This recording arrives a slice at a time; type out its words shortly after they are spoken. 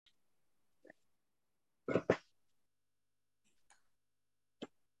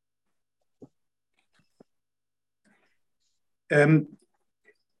Um,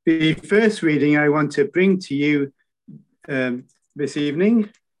 the first reading I want to bring to you this evening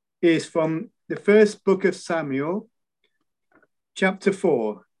is from the first book of Samuel, chapter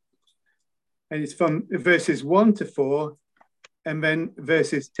 4. And it's from verses 1 to 4, and then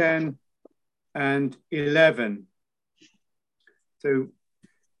verses 10 and 11. So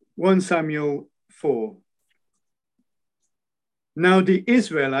 1 Samuel 4. Now the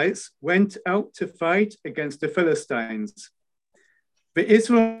Israelites went out to fight against the Philistines. The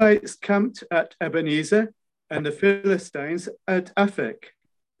Israelites camped at Ebenezer and the Philistines at Aphek.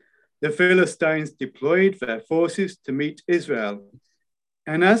 The Philistines deployed their forces to meet Israel.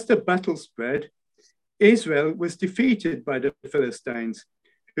 And as the battle spread, Israel was defeated by the Philistines,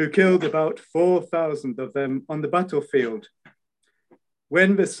 who killed about 4,000 of them on the battlefield.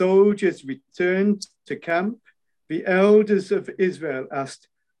 When the soldiers returned to camp, the elders of Israel asked,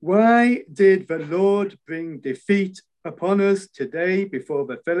 "Why did the Lord bring defeat upon us today before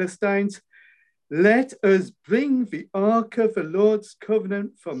the Philistines? Let us bring the ark of the Lord's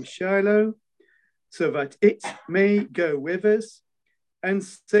covenant from Shiloh, so that it may go with us and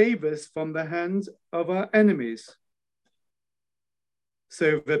save us from the hands of our enemies."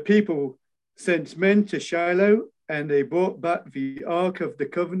 So the people sent men to Shiloh, and they brought back the ark of the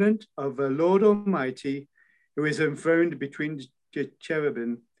covenant of the Lord Almighty, who is enthroned between the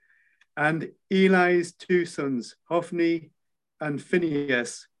cherubim. And Eli's two sons, Hophni and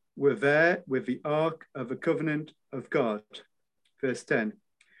Phinehas, were there with the ark of the covenant of God. Verse 10.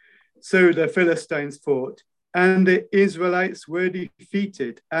 So the Philistines fought, and the Israelites were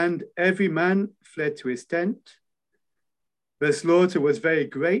defeated, and every man fled to his tent. The slaughter was very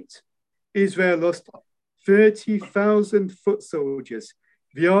great. Israel lost 30,000 foot soldiers.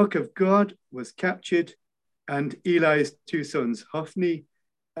 The ark of God was captured, and Eli's two sons, Hophni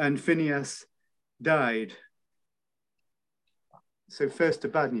and Phinehas, died. So first, the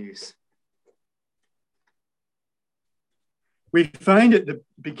bad news. We find at the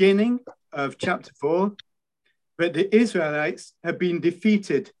beginning of chapter 4 that the Israelites have been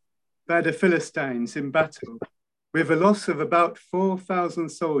defeated by the Philistines in battle, with a loss of about 4,000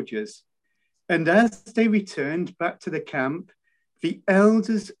 soldiers. And as they returned back to the camp, the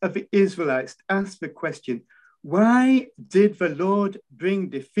elders of the Israelites asked the question, "Why did the Lord bring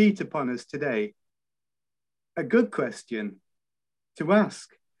defeat upon us today?" A good question to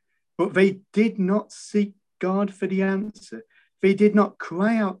ask, but they did not seek God for the answer. They did not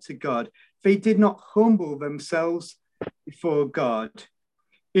cry out to God. They did not humble themselves before God.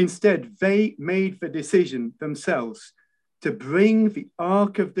 Instead, they made the decision themselves to bring the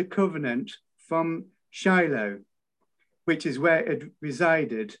Ark of the Covenant from Shiloh, which is where it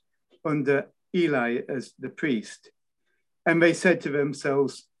resided under Eli as the priest. And they said to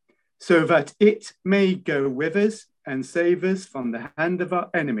themselves, "So that it may go with us and save us from the hand of our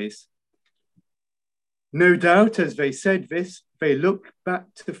enemies." No doubt, as they said this, they looked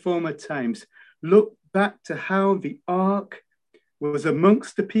back to former times, looked back to how the ark was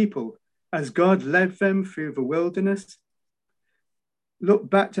amongst the people as God led them through the wilderness. Look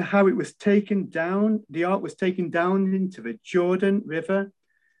back to how it was taken down, the ark was taken down into the Jordan River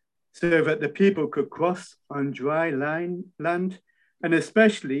so that the people could cross on dry land. And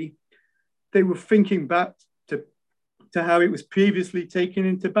especially, they were thinking back to how it was previously taken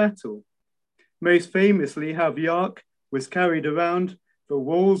into battle. Most famously, how the ark was carried around the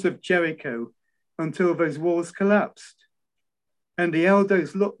walls of Jericho until those walls collapsed. And the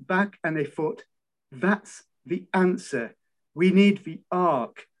elders looked back and they thought, that's the answer. We need the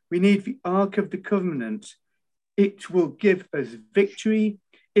ark. We need the ark of the covenant. It will give us victory.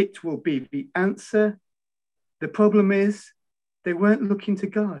 It will be the answer. The problem is they weren't looking to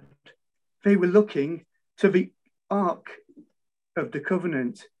God. They were looking to the ark of the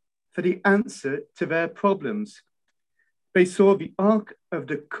covenant for the answer to their problems. They saw the ark of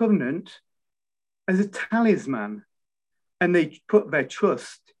the covenant as a talisman, and they put their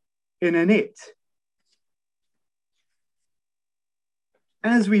trust in an it.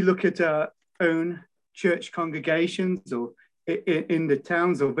 As we look at our own church congregations or in the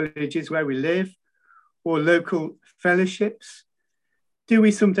towns or villages where we live, or local fellowships, do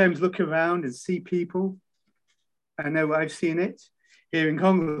we sometimes look around and see people? I know I've seen it here in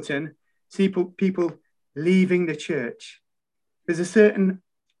Congleton, see people leaving the church. There's a certain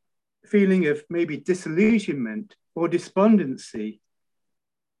feeling of maybe disillusionment or despondency,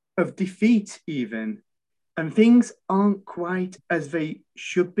 of defeat even, and things aren't quite as they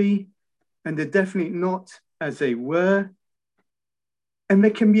should be, and they're definitely not as they were. And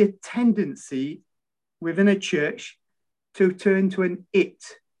there can be a tendency within a church to turn to an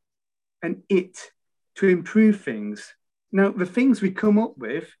it to improve things. Now, the things we come up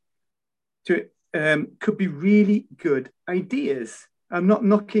with could be really good ideas. I'm not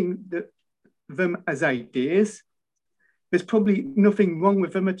knocking them as ideas. There's probably nothing wrong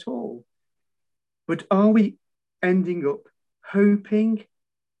with them at all. But are we ending up hoping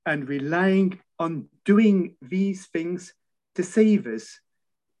and relying on doing these things to save us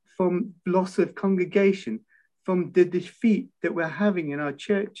from loss of congregation, from the defeat that we're having in our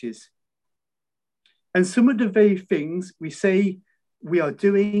churches? And some of the very things we say we are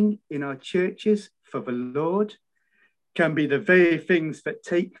doing in our churches for the Lord can be the very things that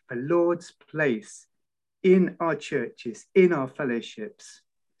take the Lord's place in our churches, in our fellowships,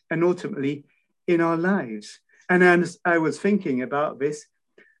 and ultimately in our lives. And as I was thinking about this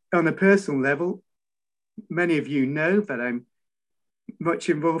on a personal level, many of you know that I'm much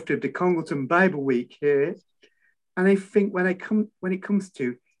involved with the Congleton Bible Week here. And I think when it comes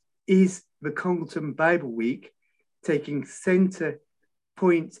to, is the Congleton Bible Week taking center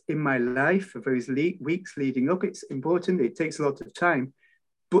point in my life for those weeks leading up? It's important, it takes a lot of time,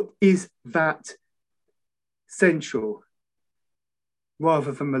 but is that central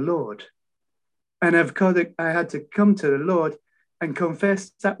rather than the Lord? And I had to come to the Lord and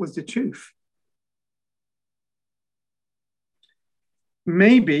confess that was the truth.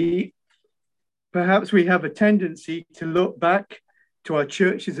 Maybe, perhaps we have a tendency to look back to our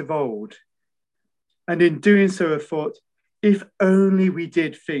churches of old, and in doing so have thought, if only we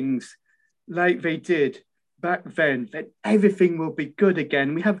did things like they did back then everything will be good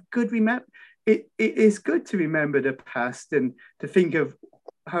again. We have good it is good to remember the past and to think of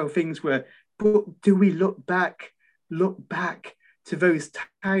how things were, but do we look back to those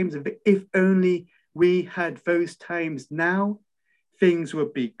times of, if only we had those times now, things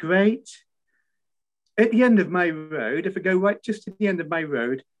would be great? At the end of my road, if I go right just to the end of my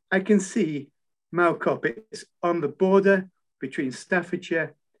road, I can see Malcop. It's on the border between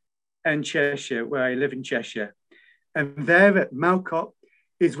Staffordshire and Cheshire, where I live in Cheshire. And there at Malcop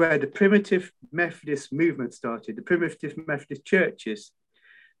is where the primitive Methodist movement started, the primitive Methodist churches.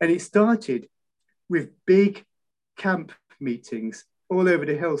 And it started with big camp meetings all over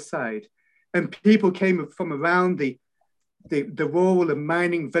the hillside. And people came from around the rural and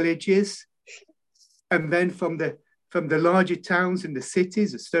mining villages, and then from the larger towns in the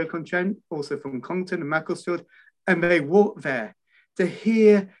cities of Stoke-on-Trent, also from Congleton and Macclesfield, and they walked there to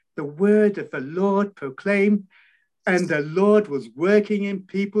hear the word of the Lord proclaimed. And the Lord was working in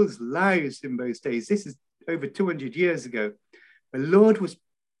people's lives in those days. This is over 200 years ago. The Lord was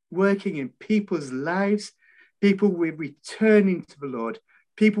working in people's lives. People were returning to the Lord.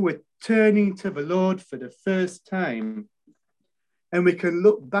 People were turning to the Lord for the first time. And we can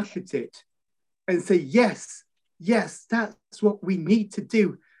look back at it and say, yes, that's what we need to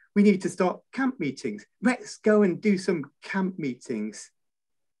do. We need to start camp meetings. Let's go and do some camp meetings.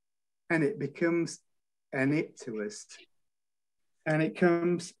 And it becomes an it to us. And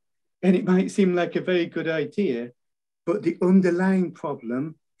it might seem like a very good idea, but the underlying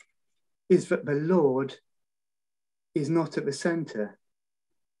problem is that the Lord is not at the center.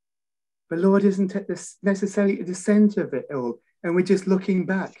 The Lord isn't necessarily at the center of it all. And we're just looking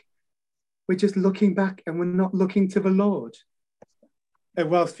back. We're just looking back and we're not looking to the Lord. And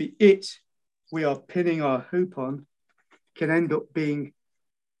whilst the it we are pinning our hope on can end up being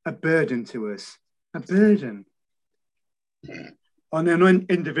a burden to us, a burden. On an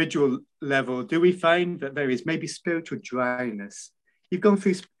individual level, do we find that there is maybe spiritual dryness? You've gone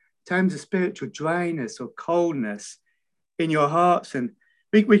through times of spiritual dryness or coldness in your hearts, and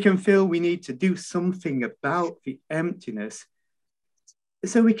we can feel we need to do something about the emptiness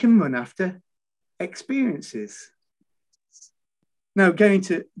so we can run after experiences. Now, going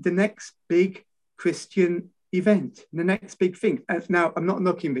to the next big Christian event, the next big thing. Now, I'm not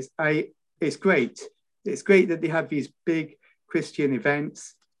knocking this. It's great. It's great that they have these big Christian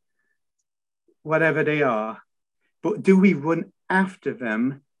events, whatever they are. But do we run after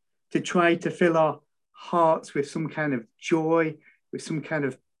them to try to fill our hearts with some kind of joy, with some kind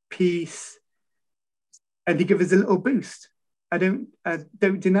of peace, and to give us a little boost? I don't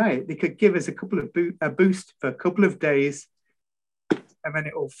deny it. They could give us a boost for a couple of days, and then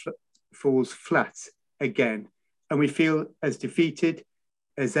it all falls flat again. And we feel as defeated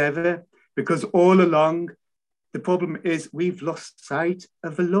as ever, because all along, the problem is we've lost sight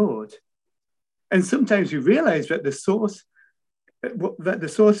of the Lord. And sometimes we realize that the source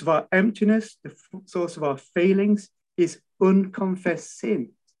of our emptiness, the source of our failings is unconfessed sin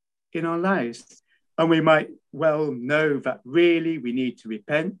in our lives. And we might well know that really we need to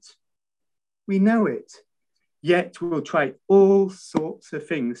repent. We know it. Yet we'll try all sorts of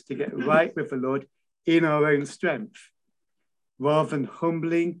things to get right with the Lord in our own strength. rather than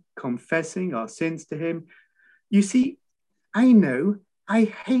humbling, confessing our sins to him. You see, I know I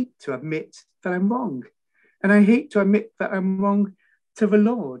hate to admit that I'm wrong. And I hate to admit that I'm wrong to the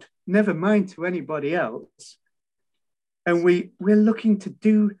Lord, never mind to anybody else. And we're looking to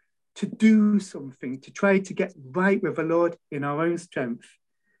do something, to try to get right with the Lord in our own strength,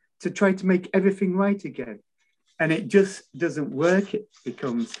 to try to make everything right again. And it just doesn't work. It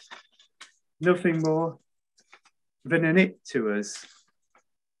becomes nothing more than an it to us.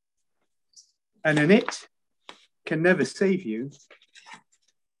 And an it can never save you.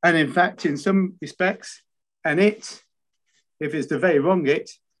 And in fact, in some respects, an it, if it's the very wrong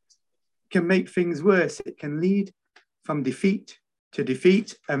it, can make things worse. It can lead from defeat to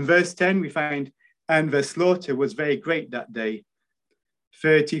defeat. And verse 10, we find, and the slaughter was very great that day.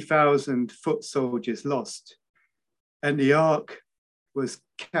 30,000 foot soldiers lost. And the ark was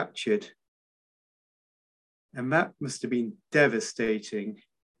captured. And that must have been devastating.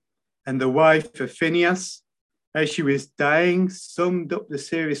 And the wife of Phinehas, as she was dying, summed up the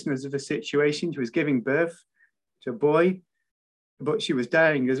seriousness of the situation. She was giving birth to a boy, but she was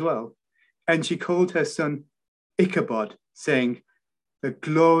dying as well. And she called her son Ichabod, saying, the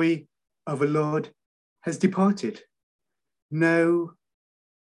glory of the Lord has departed. No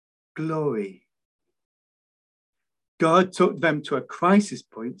glory. God took them to a crisis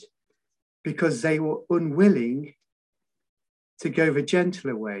point because they were unwilling to go the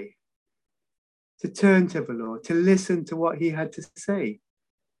gentler way, to turn to the Lord, to listen to what he had to say.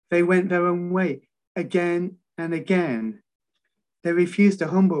 They went their own way again and again. They refused to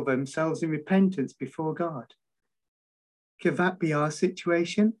humble themselves in repentance before God. Could that be our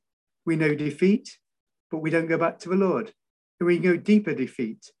situation? We know defeat, but we don't go back to the Lord. And we go deeper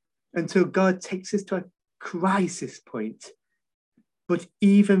defeat until God takes us to a crisis point. But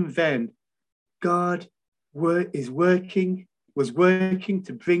even then, God was working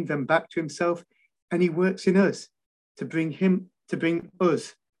to bring them back to himself, and he works in us to bring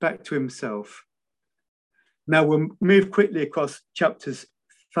us back to himself. Now we'll move quickly across chapters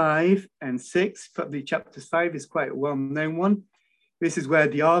 5 and 6. Probably chapter 5 is quite a well-known one. This is where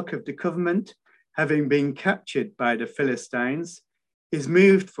the Ark of the Covenant, having been captured by the Philistines, is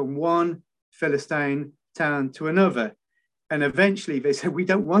moved from one Philistine town to another. And eventually they said, we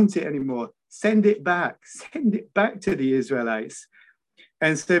don't want it anymore. Send it back to the Israelites.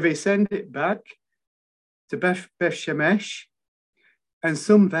 And so they send it back to Beth Shemesh, and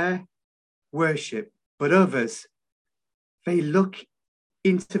some there worship, but others, they look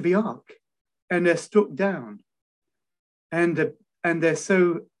into the ark and they're struck down. And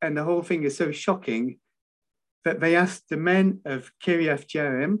the whole thing is so shocking that they asked the men of Kiriath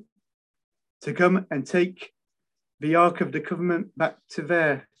Jearim to come and take the Ark of the Covenant back to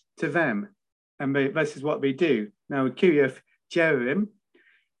them. And this is what they do. Now, Kiriath Jearim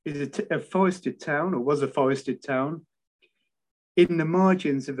is a forested town, or was a forested town, in the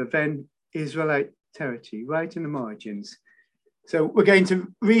margins of the then Israelite territory, right in the margins. So we're going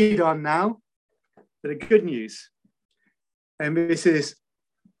to read on now for the good news. And this is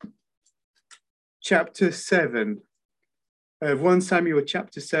chapter 7 of 1 Samuel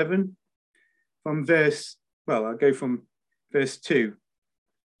chapter 7 from I'll go from verse 2.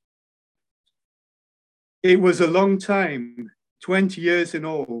 It was a long time, 20 years in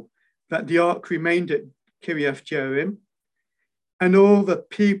all, that the ark remained at Kiriath Jearim, and all the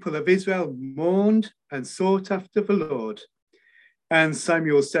people of Israel mourned and sought after the Lord. And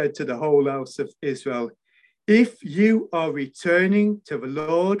Samuel said to the whole house of Israel, if you are returning to the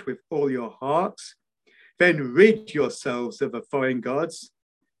Lord with all your hearts, then rid yourselves of the foreign gods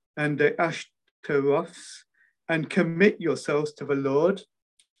and the Ashtaroths, and commit yourselves to the Lord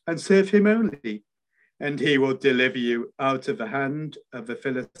and serve him only, and he will deliver you out of the hand of the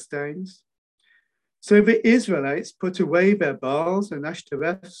Philistines. So the Israelites put away their Baals and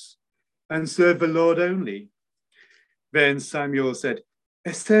Ashtoreths and served the Lord only. Then Samuel said,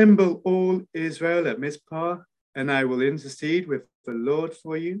 assemble all Israel at Mizpah, and I will intercede with the Lord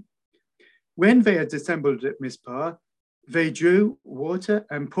for you. When they had assembled at Mizpah, they drew water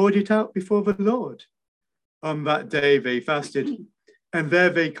and poured it out before the Lord. On that day they fasted, and there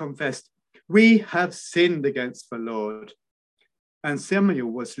they confessed, we have sinned against the Lord. And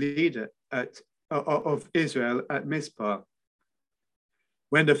Samuel was leader of Israel at Mizpah.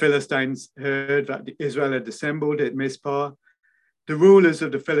 When the Philistines heard that Israel had assembled at Mizpah, the rulers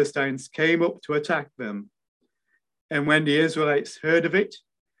of the Philistines came up to attack them. And when the Israelites heard of it,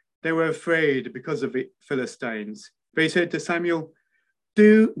 they were afraid because of the Philistines. They said to Samuel,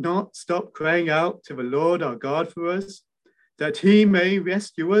 do not stop crying out to the Lord our God for us, that he may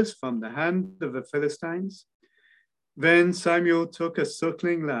rescue us from the hand of the Philistines. Then Samuel took a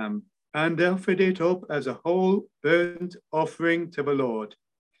suckling lamb and offered it up as a whole burnt offering to the Lord.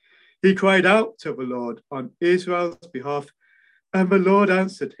 He cried out to the Lord on Israel's behalf, and the Lord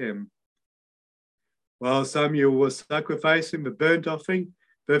answered him. While Samuel was sacrificing the burnt offering,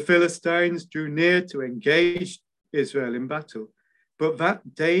 the Philistines drew near to engage Israel in battle. But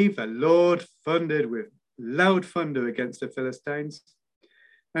that day the Lord thundered with loud thunder against the Philistines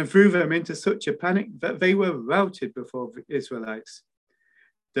and threw them into such a panic that they were routed before the Israelites.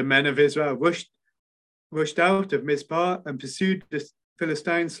 The men of Israel rushed out of Mizpah and pursued the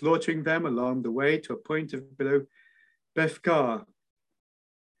Philistines, slaughtering them along the way to a point of below Bethkar.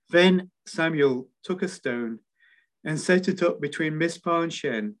 Then Samuel took a stone and set it up between Mizpah and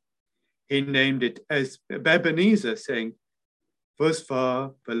Shen. He named it as Ebenezer, saying, "Thus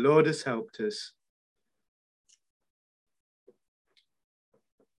far the Lord has helped us."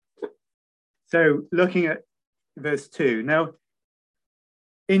 So looking at verse 2. Now,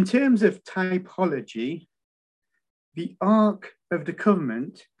 in terms of typology, the Ark of the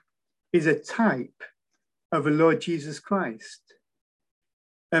Covenant is a type of the Lord Jesus Christ.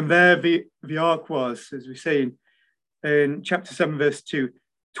 And there the Ark was, as we say in chapter 7, verse 2,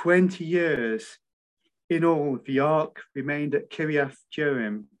 20 years in all, the Ark remained at Kiriath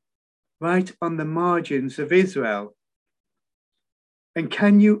Jearim, right on the margins of Israel. And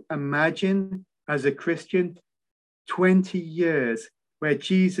can you imagine, as a Christian, 20 years where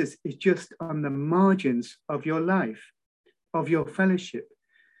Jesus is just on the margins of your life, of your fellowship,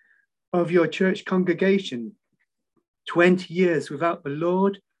 of your church congregation? 20 years without the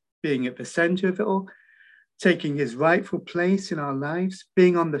Lord being at the center of it all, taking his rightful place in our lives,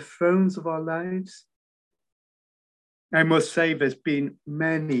 being on the thrones of our lives. I must say there's been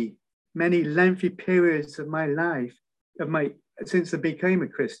many lengthy periods of my life, since I became a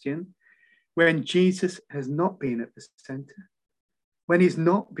Christian, when Jesus has not been at the center, when he's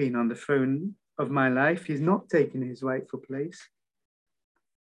not been on the throne of my life, he's not taken his rightful place.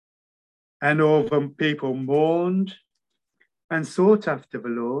 And all the people mourned and sought after the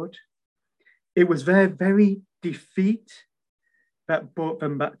Lord. It was their very defeat that brought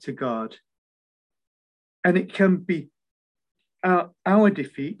them back to God. And it can be our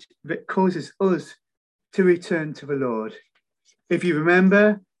defeat that causes us to return to the Lord. If you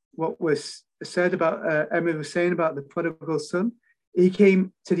remember what was said about, Emma was saying about the prodigal son, he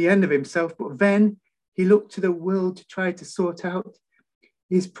came to the end of himself, but then he looked to the world to try to sort out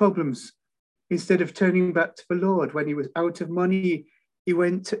his problems. Instead of turning back to the Lord, when he was out of money, he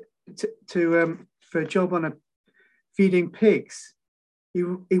went for a job on feeding pigs. He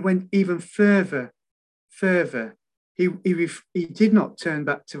went even further. He did not turn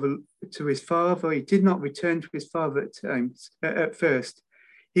back to his father. He did not return to his father at first.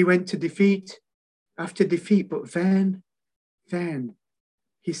 He went to defeat after defeat, but then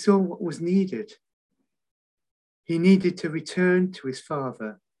he saw what was needed. He needed to return to his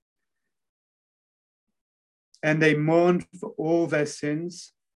father. And they mourned for all their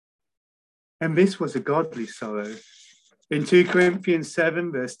sins. And this was a godly sorrow. In 2 Corinthians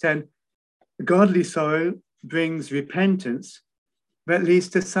 7, verse 10, godly sorrow brings repentance that leads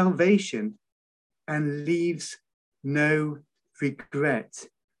to salvation and leaves no regret.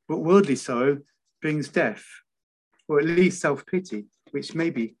 But worldly sorrow brings death, or at least self-pity, which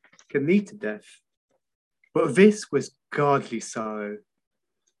maybe can lead to death. But this was godly sorrow.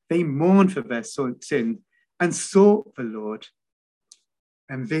 They mourned for their sin and sought the Lord.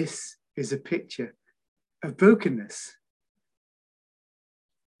 And this is a picture of brokenness.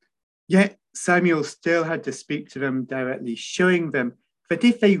 Yet Samuel still had to speak to them directly, showing them that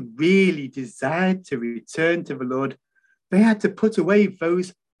if they really desired to return to the Lord, they had to put away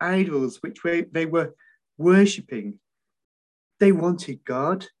those idols which they were worshipping. They wanted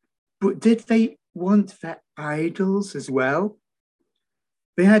God, but did they want their idols as well?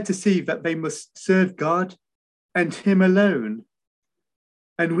 They had to see that they must serve God and him alone.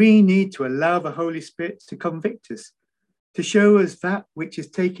 And we need to allow the Holy Spirit to convict us, to show us that which is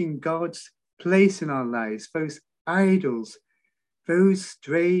taking God's place in our lives, those idols, those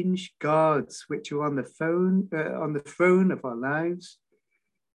strange gods which are on the throne of our lives.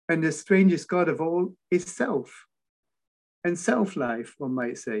 And the strangest God of all is self, and self-life, one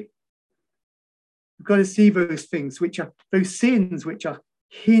might say. We've got to see those things those sins which are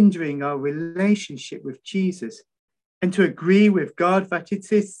hindering our relationship with Jesus, and to agree with God that it's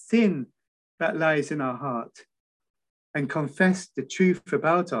his sin that lies in our heart, and confess the truth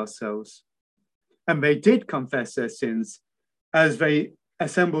about ourselves. And they did confess their sins as they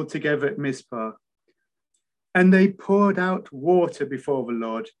assembled together at Mizpah. And they poured out water before the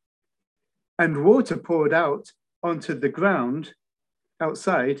Lord. And water poured out onto the ground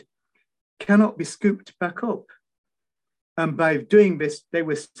outside cannot be scooped back up. And by doing this, they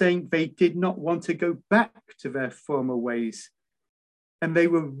were saying they did not want to go back to their former ways. And they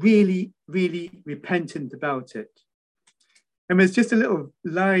were really, really repentant about it. And there's just a little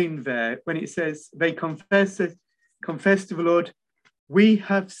line there when it says, they confess to the Lord, we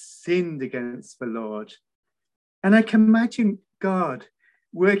have sinned against the Lord. And I can imagine God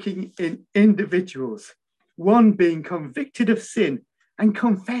working in individuals, one being convicted of sin and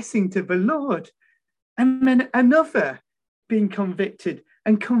confessing to the Lord, and then another being convicted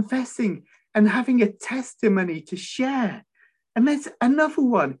and confessing and having a testimony to share. And there's another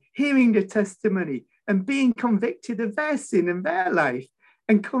one hearing the testimony and being convicted of their sin in their life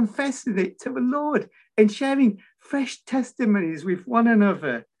and confessing it to the Lord and sharing fresh testimonies with one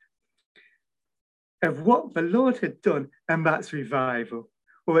another of what the Lord had done. And that's revival,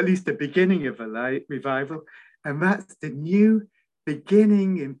 or at least the beginning of a revival. And that's the new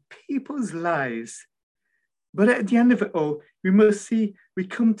beginning in people's lives. But at the end of it all, we must see we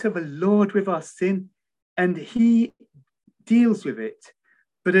come to the Lord with our sin and he deals with it.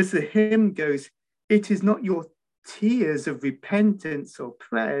 But as the hymn goes, it is not your tears of repentance or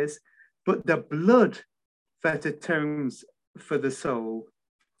prayers, but the blood that atones for the soul.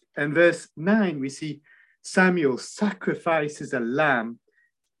 And verse 9, we see Samuel sacrifices a lamb.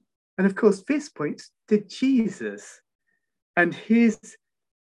 And of course, this points to Jesus and his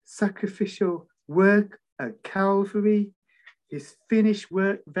sacrificial work at Calvary, his finished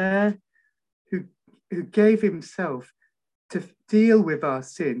work there, who gave himself to deal with our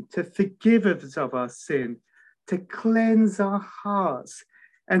sin, to forgive us of our sin, to cleanse our hearts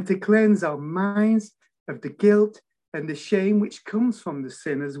and to cleanse our minds of the guilt and the shame which comes from the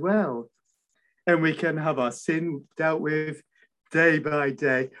sin as well. And we can have our sin dealt with day by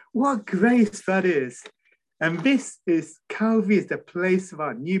day. What grace that is. And this is, Calvary is the place of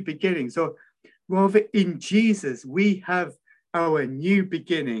our new beginnings, or rather in Jesus, we have our new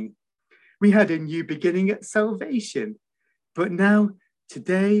beginning. We had a new beginning at salvation, but now,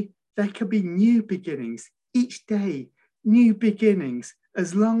 today, there can be new beginnings. Each day, new beginnings,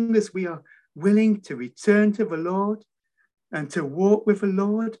 as long as we are willing to return to the Lord and to walk with the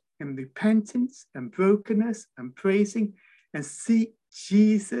Lord in repentance and brokenness and praising and seek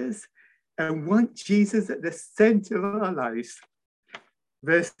Jesus and want Jesus at the center of our lives.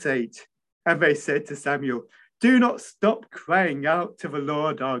 Verse 8, and they said to Samuel, do not stop crying out to the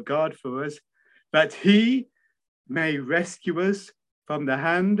Lord our God for us, that he may rescue us from the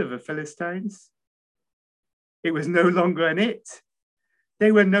hand of the Philistines. It was no longer an it.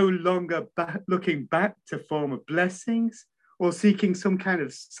 They were no longer looking back to former blessings or seeking some kind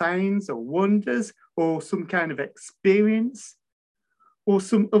of signs or wonders or some kind of experience or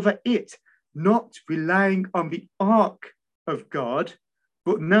some other it, not relying on the ark of God,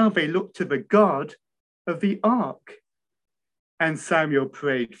 but now they look to the God of the ark. And Samuel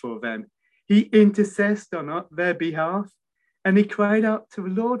prayed for them. He intercessed on their behalf and he cried out to the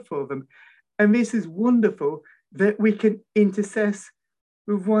Lord for them. And this is wonderful that we can intercess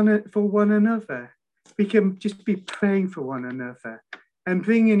with for one another. We can just be praying for one another and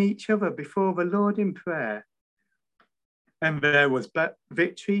bringing each other before the Lord in prayer. And there was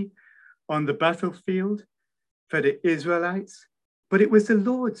victory on the battlefield for the Israelites, but it was the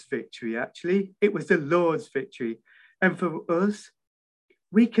Lord's victory, actually. It was the Lord's victory. And for us,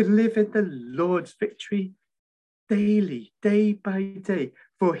 we can live in the Lord's victory daily, day by day,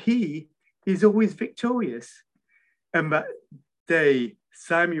 for he is always victorious. And that day,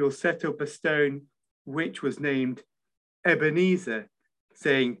 Samuel set up a stone which was named Ebenezer,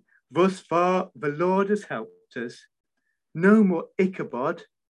 saying, thus far the Lord has helped us. No more Ichabod,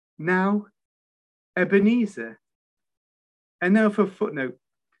 now Ebenezer. And now for a footnote.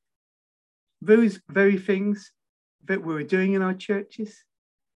 Those very things that we were doing in our churches,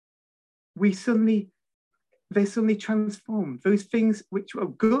 they suddenly transformed. Those things which are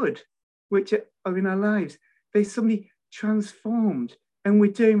good, which are in our lives, they suddenly transformed. And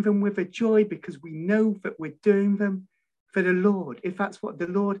we're doing them with a joy because we know that we're doing them for the Lord. If that's what the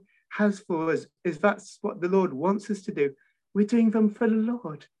Lord has for us, if that's what the Lord wants us to do, we're doing them for the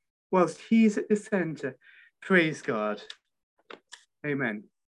Lord, whilst he's at the center. Praise God. Amen.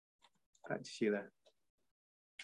 Back to Sheila.